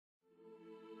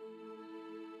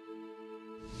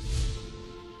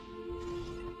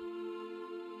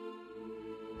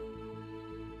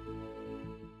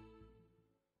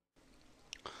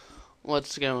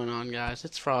What's going on, guys?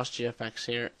 It's FrostGFX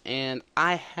here, and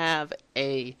I have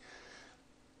a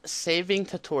saving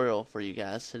tutorial for you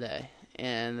guys today.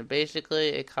 And basically,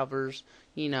 it covers,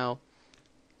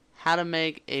 how to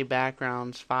make a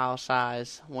background's file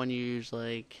size when you use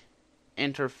like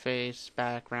interface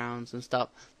backgrounds and stuff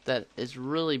that is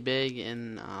really big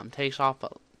and takes up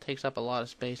a lot of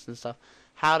space and stuff.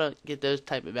 How to get those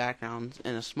type of backgrounds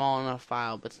in a small enough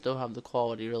file but still have the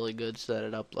quality really good so that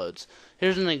it uploads.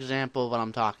 Here's an example of what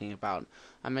I'm talking about.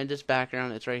 I made this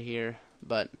background, it's right here,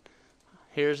 but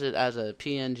here's it as a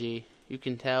PNG. You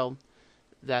can tell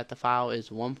that the file is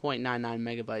 1.99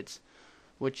 megabytes,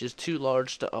 which is too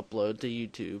large to upload to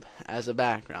YouTube as a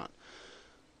background.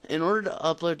 In order to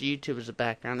upload to YouTube as a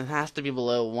background, it has to be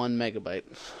below 1 megabyte.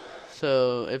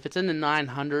 So if it's in the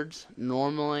 900s,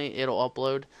 normally it'll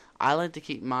upload. I like to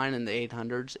keep mine in the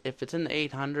 800s. If it's in the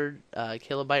 800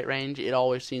 kilobyte range, it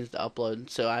always seems to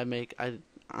upload. So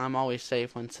I'm always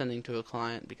safe when sending to a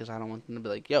client because I don't want them to be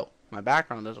like, yo, my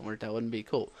background doesn't work. That wouldn't be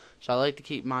cool. So I like to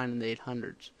keep mine in the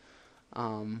 800s.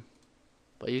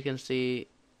 But you can see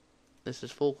this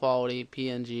is full quality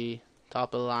PNG,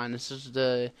 top of the line. This is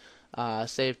the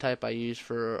save type I use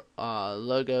for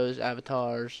logos,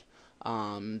 avatars,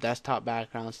 desktop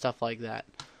backgrounds, stuff like that.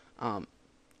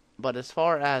 But as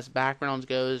far as backgrounds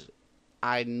goes,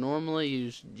 I normally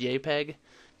use JPEG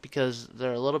because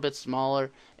they're a little bit smaller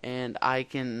and I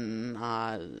can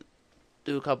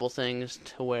do a couple things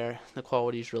to where the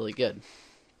quality is really good.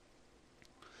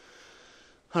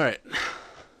 Alright,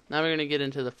 now we're going to get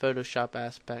into the Photoshop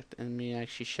aspect and me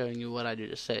actually showing you what I do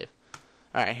to save.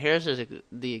 Alright, here's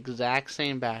the exact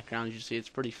same background. You see it's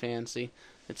pretty fancy.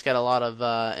 It's got a lot of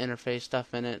interface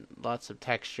stuff in it, lots of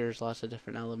textures, lots of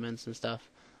different elements and stuff.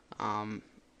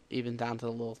 Even down to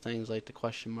the little things like the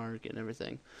question mark and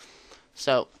everything.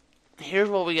 So here's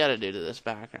what we gotta do to this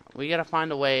background. We gotta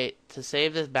find a way to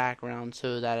save this background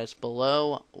so that it's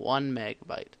below 1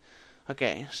 megabyte.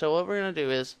 Okay, so what we're gonna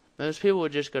do is, most people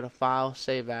would just go to File,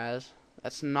 Save As.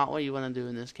 That's not what you want to do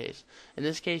in this case. In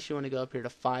this case, you want to go up here to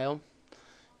File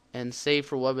and Save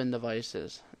for Web and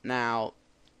Devices. Now,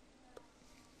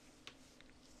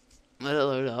 let it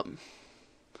load up.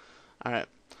 Alright.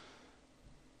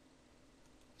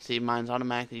 See, mine's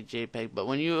automatically JPEG, but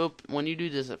when you do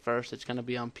this at first, it's going to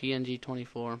be on PNG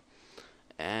 24,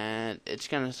 and it's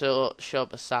going to still show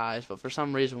up a size, but for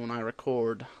some reason when I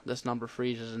record, this number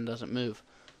freezes and doesn't move.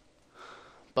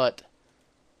 But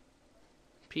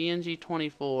PNG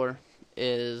 24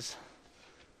 is,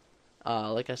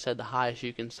 like I said, the highest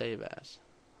you can save as.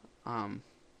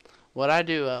 What I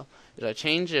do is I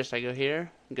change this, I go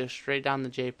here, and go straight down the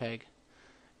JPEG.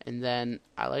 And then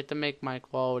I like to make my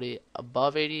quality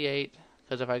above 88,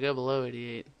 because if I go below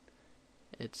 88,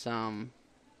 it's not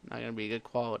going to be good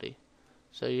quality.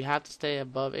 So you have to stay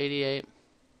above 88,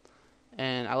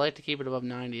 and I like to keep it above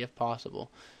 90 if possible.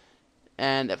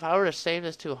 And if I were to save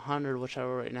this to 100, which I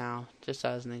will right now, just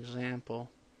as an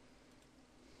example,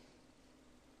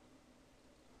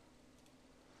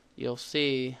 you'll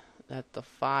see that the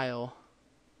file,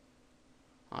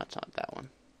 oh, it's not that one.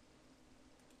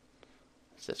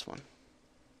 It's this one.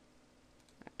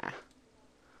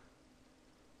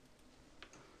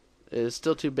 It's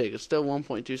still too big. It's still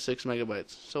 1.26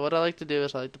 megabytes. So what I like to do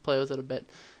is I like to play with it a bit,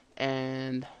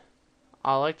 and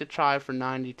I like to try for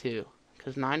 92,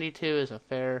 because 92 is a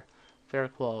fair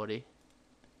quality.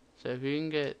 So if you can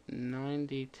get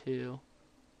 92,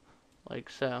 like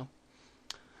so,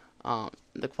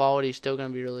 the quality is still going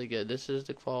to be really good. This is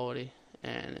the quality,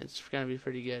 and it's going to be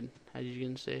pretty good, as you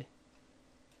can see.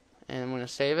 And I'm going to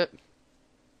save it.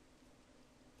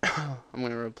 I'm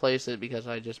going to replace it because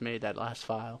I just made that last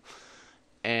file.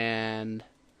 And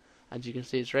as you can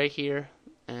see, it's right here.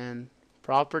 And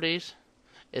properties,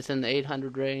 it's in the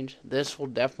 800 range. This will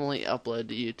definitely upload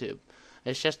to YouTube.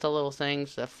 It's just the little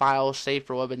things. The file safe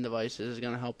for web and devices is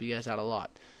going to help you guys out a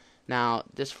lot. Now,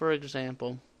 just for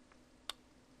example,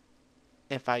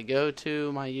 if I go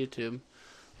to my YouTube,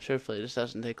 hopefully this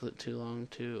doesn't take too long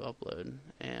to upload.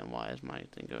 And why is my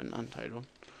thing going untitled?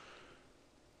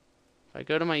 If I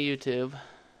go to my YouTube,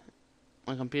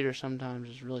 my computer sometimes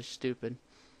is really stupid,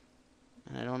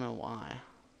 and I don't know why.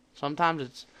 Sometimes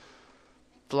it's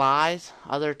flies,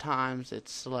 other times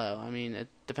it's slow. I mean, it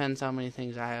depends how many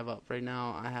things I have up. Right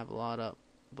now I have a lot up,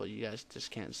 but you guys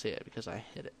just can't see it because I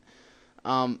hit it.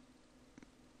 I'm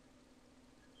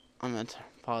going to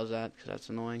pause that because that's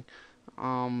annoying.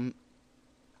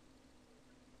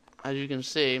 As you can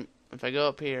see, if I go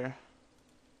up here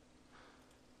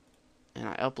and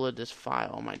I upload this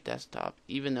file on my desktop,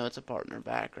 even though it's a partner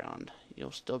background, you'll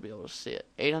still be able to see it.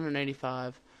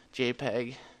 885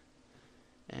 JPEG,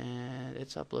 and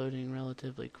it's uploading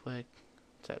relatively quick.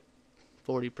 It's at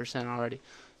 40% already.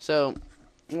 So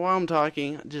while I'm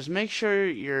talking, just make sure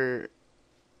you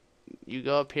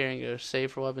go up here and go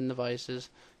save for web and devices,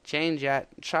 change that,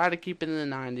 try to keep it in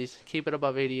the 90s, keep it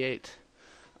above 88.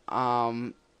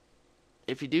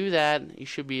 If you do that, you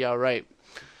should be alright.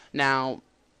 Now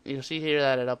you'll see here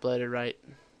that it uploaded right,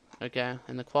 okay,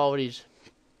 and the quality's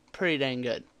pretty dang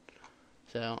good.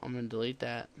 So I'm going to delete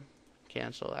that,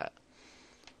 cancel that.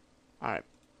 Alright.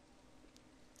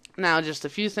 Now just a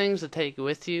few things to take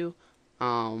with you.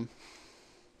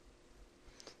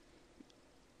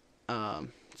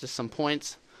 Just some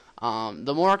points.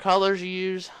 The more colors you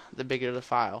use, the bigger the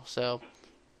file. So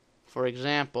for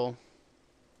example,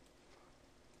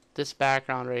 this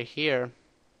background right here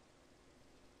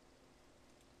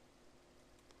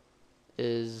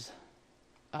is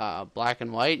black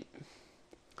and white.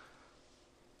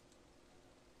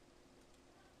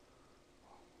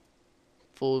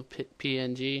 Full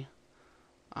PNG,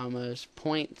 almost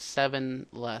 0.7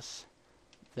 less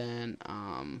than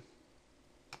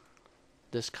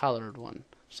this colored one.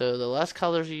 So the less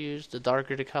colors you use, the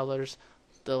darker the colors,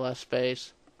 the less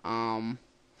space. The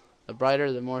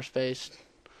brighter, the more space.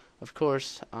 Of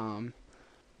course,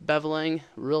 beveling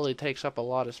really takes up a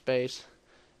lot of space,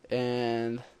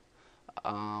 and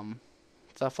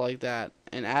stuff like that.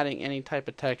 And adding any type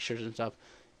of textures and stuff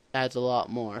adds a lot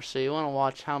more. So you want to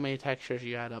watch how many textures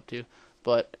you add up to.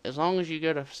 But as long as you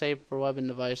go to save for web and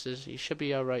devices, you should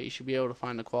be alright. You should be able to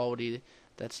find the quality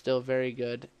that's still very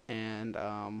good, and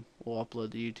we'll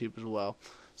upload to YouTube as well.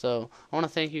 So I want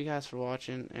to thank you guys for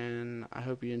watching, and I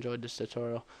hope you enjoyed this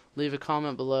tutorial. Leave a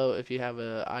comment below if you have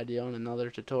an idea on another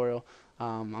tutorial.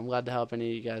 I'm glad to help any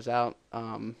of you guys out.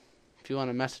 If you want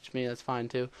to message me, that's fine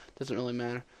too. Doesn't really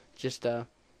matter. Just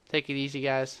take it easy,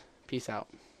 guys. Peace out.